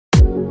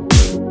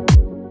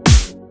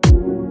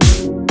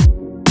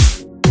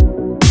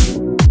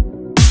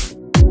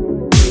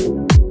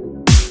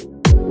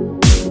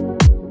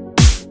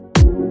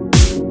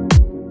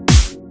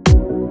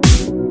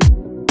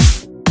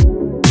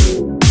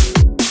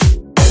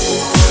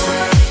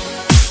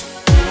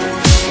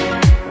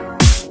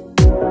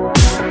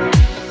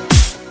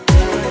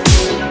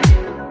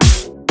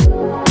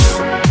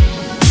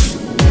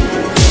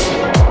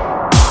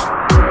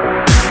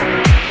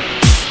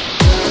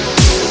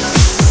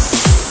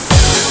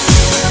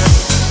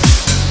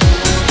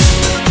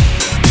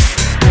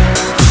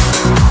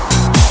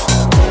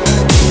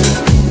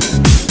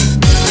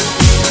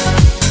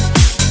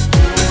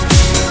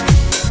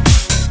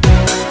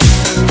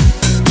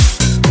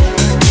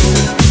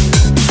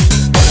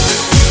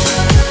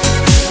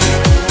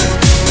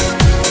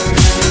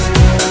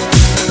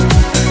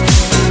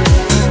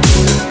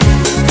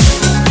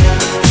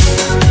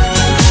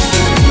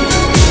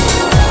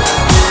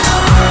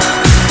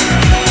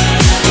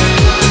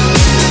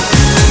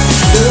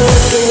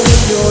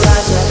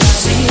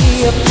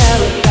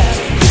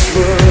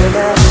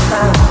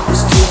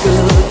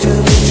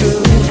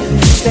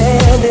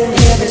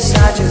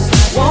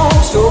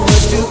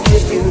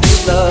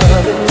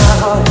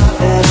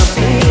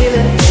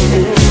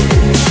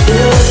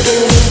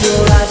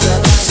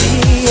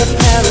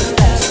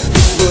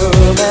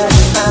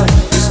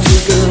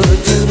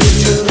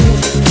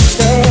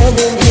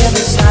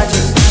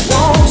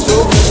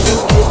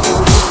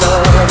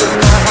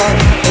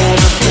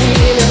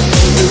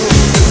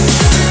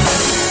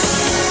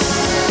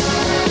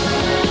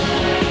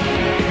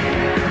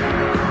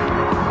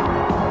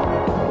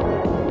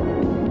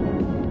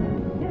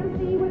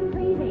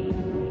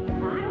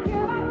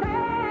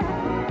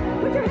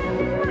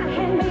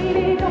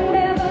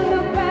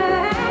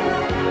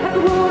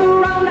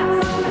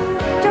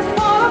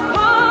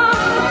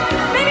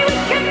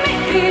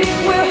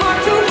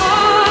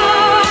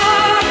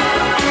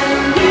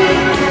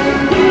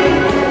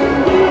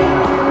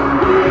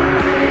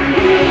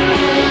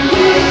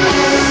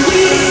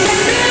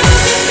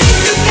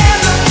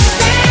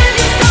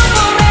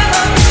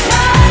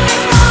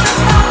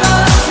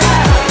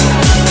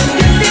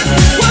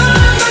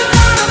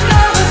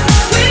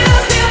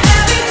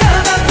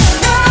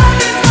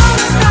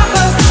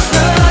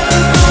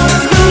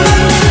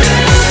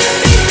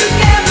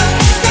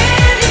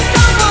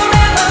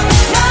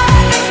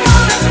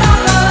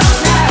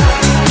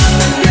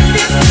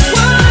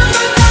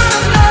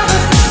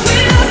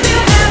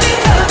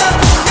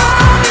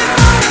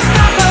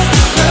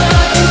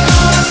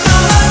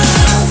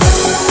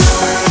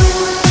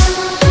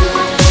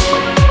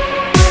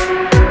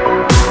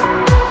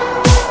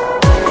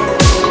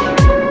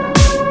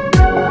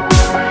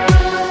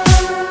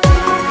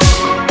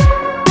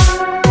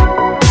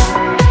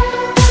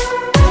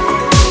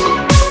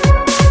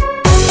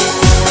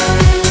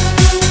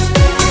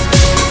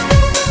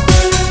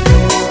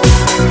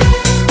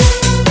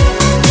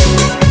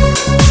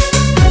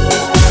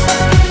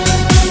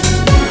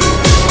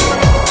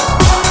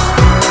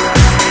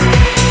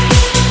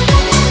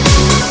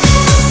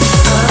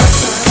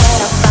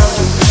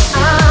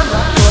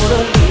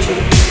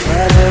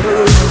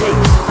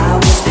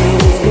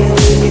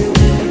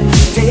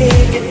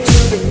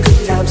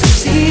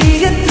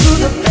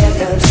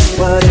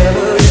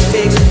Whatever it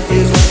takes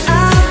is what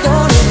I'm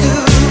gonna do.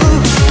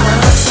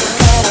 I'm so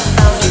glad I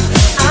found you.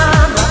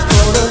 I'm not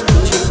gonna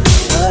lose you.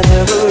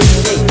 Whatever it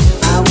takes,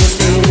 I will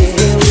stay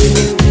here with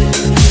you.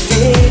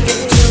 Take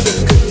it to the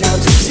good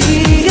times,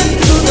 see it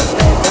through the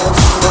bad times.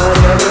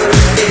 Whatever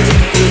it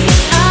takes is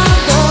what I'm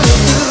gonna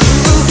do.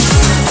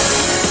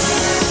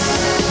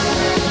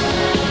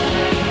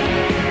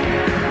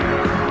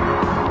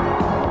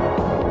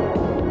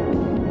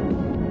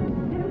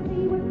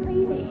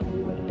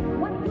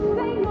 What do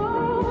they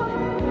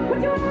know?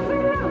 Put your arms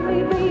around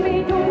me,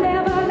 baby, don't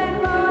ever